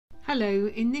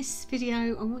Hello, in this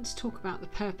video I want to talk about the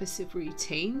purpose of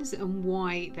routines and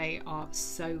why they are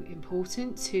so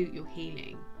important to your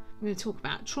healing. I'm going to talk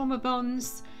about trauma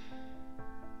bonds,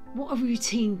 what a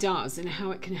routine does and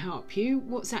how it can help you,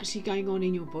 what's actually going on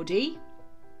in your body,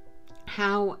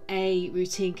 how a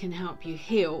routine can help you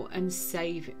heal and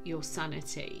save your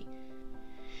sanity.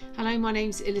 Hello, my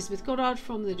name's Elizabeth Goddard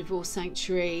from the Divorce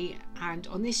Sanctuary, and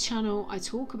on this channel I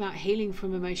talk about healing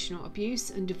from emotional abuse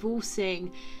and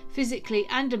divorcing physically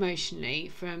and emotionally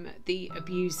from the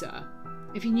abuser.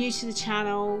 If you're new to the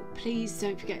channel, please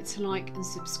don't forget to like and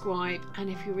subscribe, and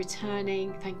if you're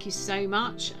returning, thank you so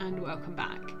much and welcome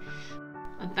back.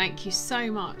 And thank you so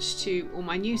much to all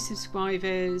my new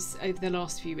subscribers over the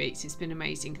last few weeks. It's been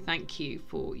amazing. Thank you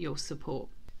for your support.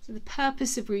 So the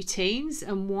purpose of routines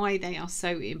and why they are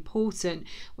so important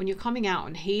when you're coming out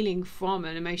and healing from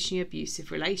an emotionally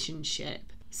abusive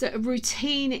relationship. So a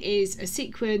routine is a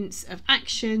sequence of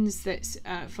actions that's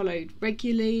followed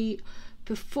regularly,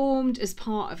 performed as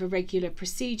part of a regular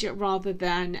procedure rather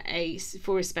than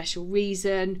for a special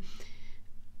reason,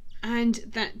 and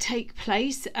that take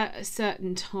place at a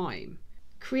certain time.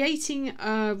 Creating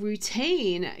a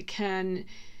routine can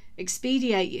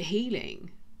expedite your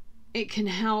healing. It can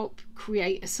help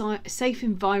create a safe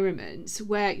environment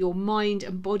where your mind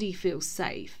and body feel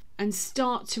safe and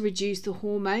start to reduce the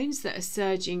hormones that are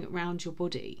surging around your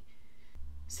body.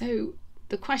 So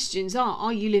the questions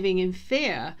are you living in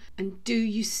fear, and do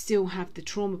you still have the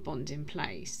trauma bond in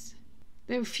place?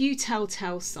 There are a few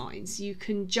telltale signs. You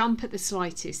can jump at the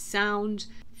slightest sound,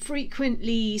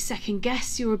 frequently second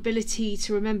guess your ability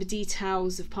to remember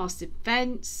details of past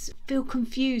events, feel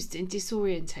confused and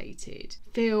disorientated,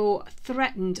 feel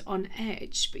threatened on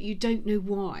edge but you don't know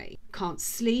why, can't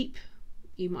sleep,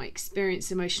 you might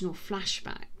experience emotional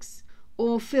flashbacks,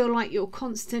 or feel like you're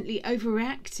constantly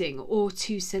overreacting or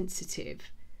too sensitive.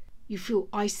 You feel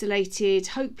isolated,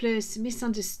 hopeless,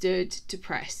 misunderstood,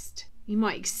 depressed. You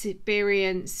might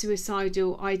experience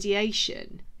suicidal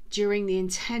ideation during the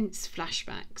intense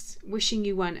flashbacks, wishing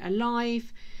you weren't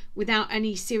alive without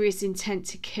any serious intent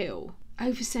to kill,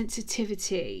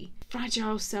 oversensitivity,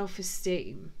 fragile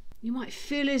self-esteem. You might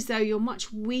feel as though you're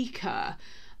much weaker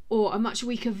or a much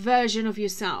weaker version of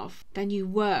yourself than you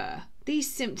were.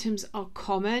 These symptoms are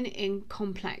common in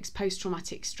complex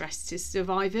post-traumatic stress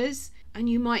survivors, and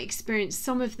you might experience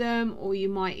some of them or you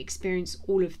might experience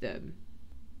all of them.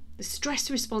 The stress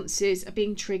responses are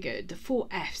being triggered, the 4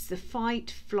 Fs, the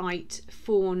fight, flight,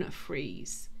 fawn,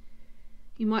 freeze.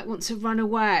 You might want to run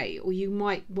away, or you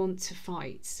might want to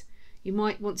fight. You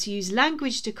might want to use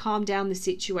language to calm down the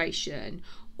situation,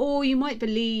 or you might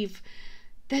believe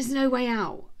there's no way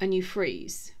out and you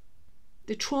freeze.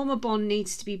 The trauma bond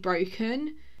needs to be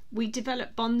broken. We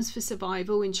develop bonds for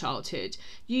survival in childhood,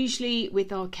 usually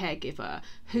with our caregiver,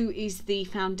 who is the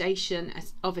foundation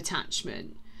of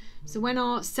attachment. So when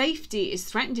our safety is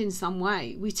threatened in some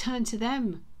way, we turn to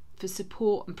them for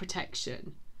support and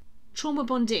protection. Trauma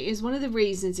bonding is one of the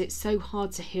reasons it's so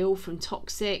hard to heal from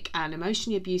toxic and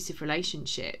emotionally abusive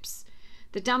relationships.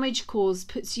 The damage caused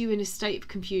puts you in a state of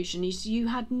confusion. You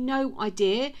had no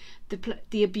idea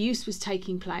the abuse was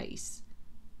taking place.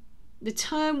 The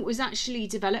term was actually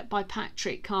developed by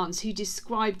Patrick Carnes, who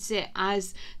describes it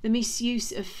as the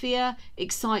misuse of fear,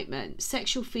 excitement,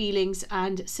 sexual feelings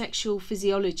and sexual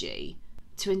physiology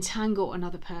to entangle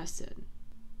another person.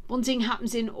 Bonding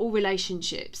happens in all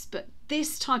relationships, but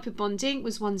this type of bonding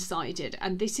was one-sided,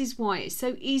 and this is why it's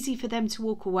so easy for them to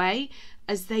walk away,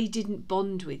 as they didn't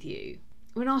bond with you.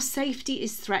 When our safety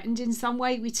is threatened in some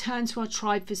way, we turn to our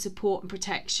tribe for support and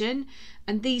protection,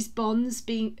 and these bonds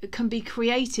can be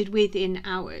created within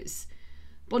hours.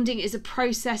 Bonding is a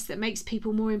process that makes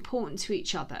people more important to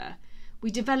each other. We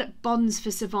develop bonds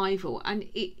for survival, and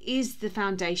it is the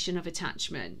foundation of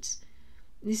attachment.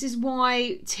 This is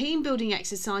why team building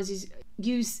exercises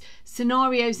use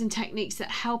scenarios and techniques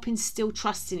that help instill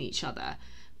trust in each other.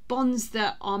 Bonds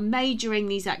that are made during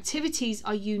these activities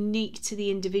are unique to the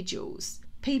individuals.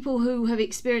 People who have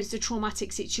experienced a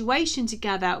traumatic situation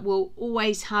together will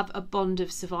always have a bond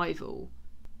of survival.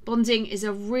 Bonding is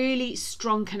a really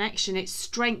strong connection. It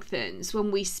strengthens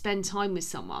when we spend time with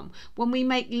someone, when we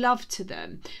make love to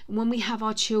them, and when we have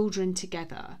our children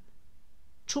together.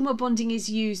 Trauma bonding is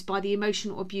used by the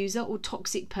emotional abuser or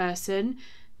toxic person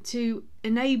to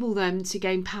enable them to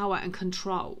gain power and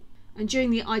control. And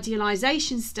during the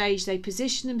idealization stage, they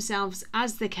position themselves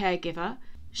as the caregiver,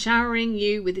 showering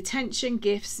you with attention,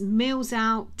 gifts, meals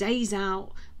out, days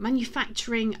out,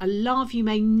 manufacturing a love you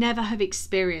may never have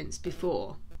experienced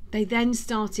before. They then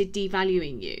started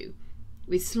devaluing you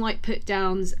with slight put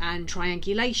downs and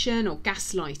triangulation or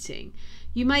gaslighting.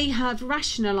 You may have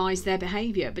rationalised their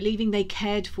behaviour, believing they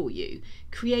cared for you,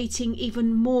 creating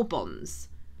even more bonds.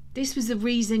 This was the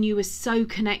reason you were so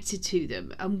connected to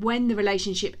them, and when the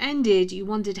relationship ended, you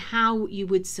wondered how you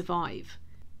would survive.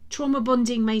 Trauma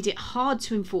bonding made it hard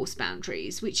to enforce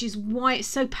boundaries, which is why it's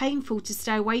so painful to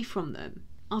stay away from them.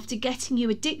 After getting you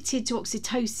addicted to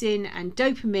oxytocin and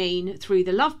dopamine through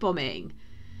the love bombing,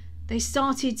 they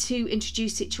started to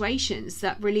introduce situations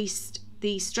that released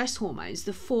the stress hormones,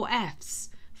 the 4 Fs,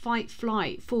 fight,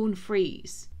 flight, fawn,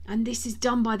 freeze. And this is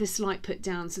done by the slight put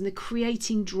downs and the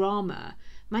creating drama,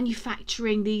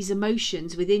 manufacturing these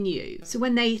emotions within you. So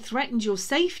when they threatened your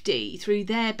safety through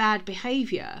their bad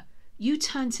behaviour, you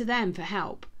turned to them for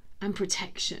help and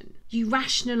protection. You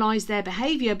rationalised their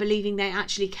behaviour, believing they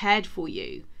actually cared for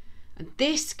you. And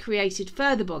this created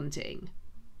further bonding,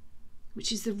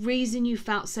 which is the reason you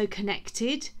felt so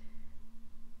connected.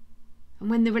 And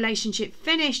when the relationship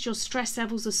finished, your stress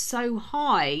levels are so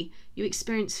high, you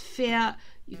experience fear.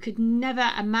 You could never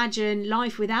imagine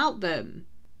life without them.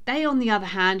 They, on the other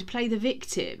hand, play the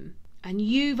victim, and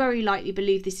you very likely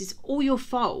believe this is all your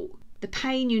fault. The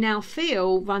pain you now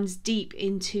feel runs deep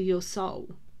into your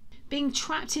soul. Being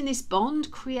trapped in this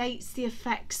bond creates the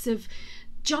effects of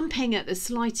jumping at the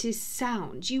slightest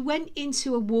sound. You went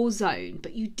into a war zone,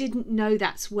 but you didn't know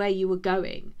that's where you were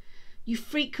going. You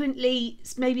frequently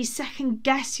maybe second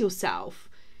guess yourself.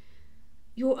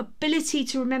 Your ability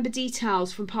to remember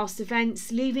details from past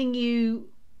events, leaving you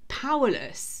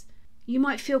powerless. You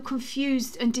might feel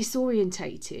confused and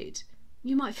disorientated.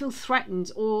 You might feel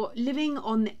threatened or living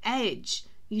on the edge.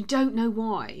 You don't know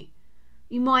why.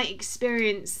 You might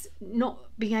experience not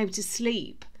being able to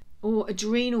sleep or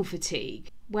adrenal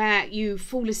fatigue, where you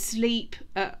fall asleep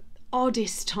at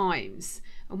oddest times.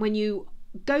 And when you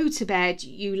go to bed,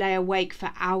 you lay awake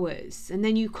for hours, and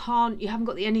then you haven't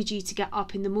got the energy to get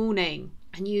up in the morning,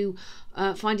 and you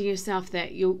finding yourself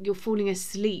that you're falling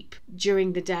asleep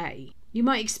during the day. You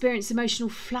might experience emotional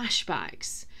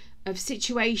flashbacks of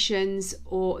situations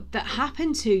or that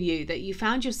happened to you that you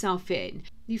found yourself in.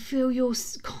 You feel you're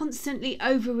constantly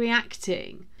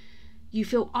overreacting. You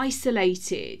feel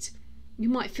isolated. You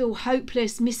might feel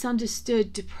hopeless,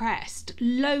 misunderstood, depressed.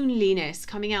 Loneliness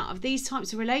coming out of these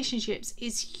types of relationships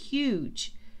is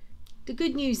huge. The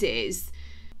good news is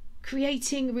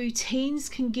creating routines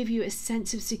can give you a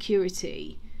sense of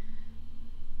security.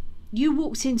 You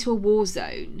walked into a war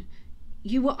zone.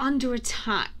 You were under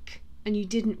attack and you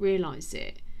didn't realise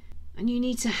it. And you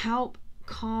need to help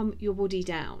calm your body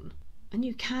down. And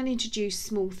you can introduce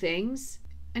small things.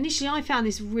 Initially, I found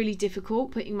this really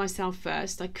difficult, putting myself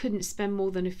first. I couldn't spend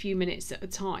more than a few minutes at a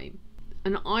time.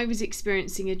 And I was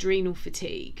experiencing adrenal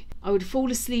fatigue. I would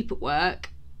fall asleep at work,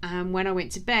 and when I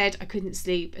went to bed, I couldn't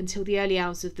sleep until the early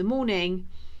hours of the morning.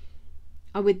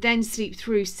 I would then sleep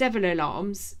through several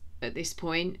alarms at this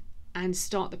point and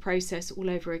start the process all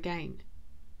over again.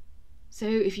 So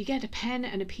if you get a pen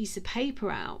and a piece of paper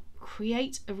out,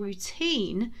 create a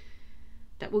routine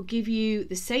that will give you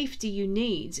the safety you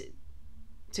need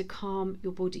to calm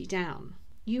your body down.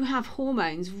 You have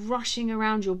hormones rushing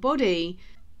around your body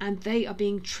and they are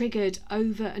being triggered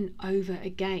over and over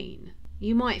again.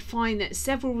 You might find that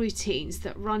several routines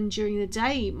that run during the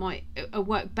day might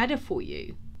work better for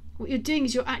you. What you're doing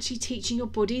is you're actually teaching your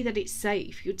body that it's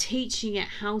safe. You're teaching it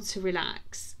how to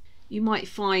relax. You might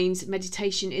find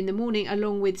meditation in the morning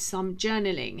along with some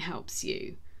journaling helps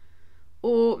you,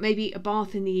 or maybe a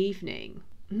bath in the evening.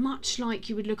 Much like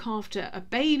you would look after a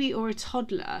baby or a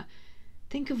toddler,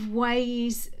 think of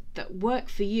ways that work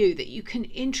for you that you can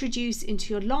introduce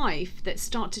into your life that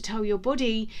start to tell your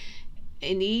body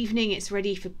in the evening it's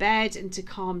ready for bed and to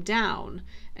calm down,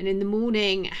 and in the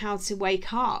morning how to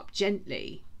wake up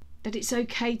gently, that it's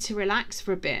okay to relax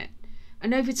for a bit.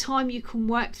 And over time you can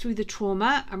work through the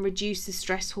trauma and reduce the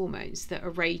stress hormones that are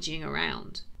raging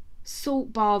around.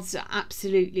 Salt baths are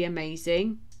absolutely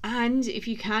amazing. And if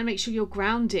you can, make sure you're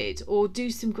grounded or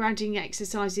do some grounding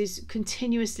exercises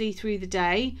continuously through the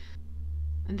day.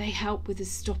 And they help with the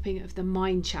stopping of the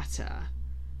mind chatter.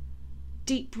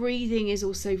 Deep breathing is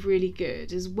also really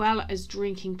good, as well as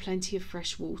drinking plenty of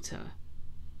fresh water.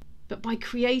 But by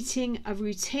creating a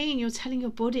routine, you're telling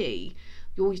your body,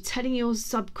 you're telling your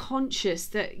subconscious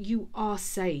that you are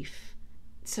safe.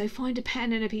 So find a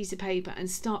pen and a piece of paper and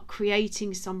start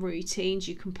creating some routines.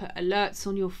 You can put alerts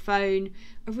on your phone.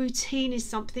 A routine is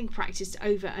something practiced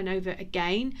over and over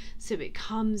again, so it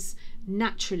comes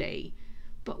naturally.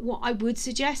 But what I would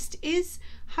suggest is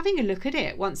having a look at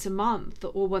it once a month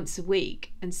or once a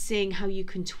week and seeing how you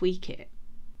can tweak it.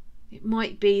 It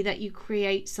might be that you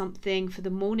create something for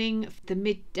the morning, the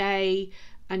midday,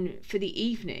 And for the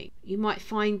evening, you might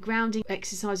find grounding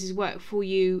exercises work for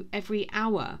you every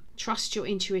hour. Trust your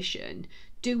intuition.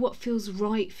 Do what feels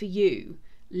right for you.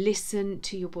 Listen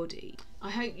to your body.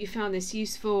 I hope you found this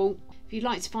useful. If you'd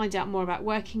like to find out more about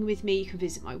working with me, you can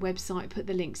visit my website, put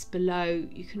the links below.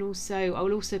 I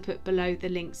will also put below the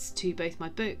links to both my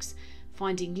books,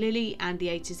 Finding Lily and The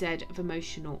A to Z of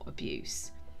Emotional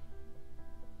Abuse.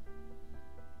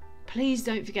 Please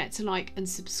don't forget to like and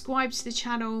subscribe to the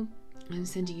channel. I'm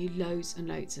sending you loads and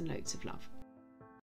loads and loads of love.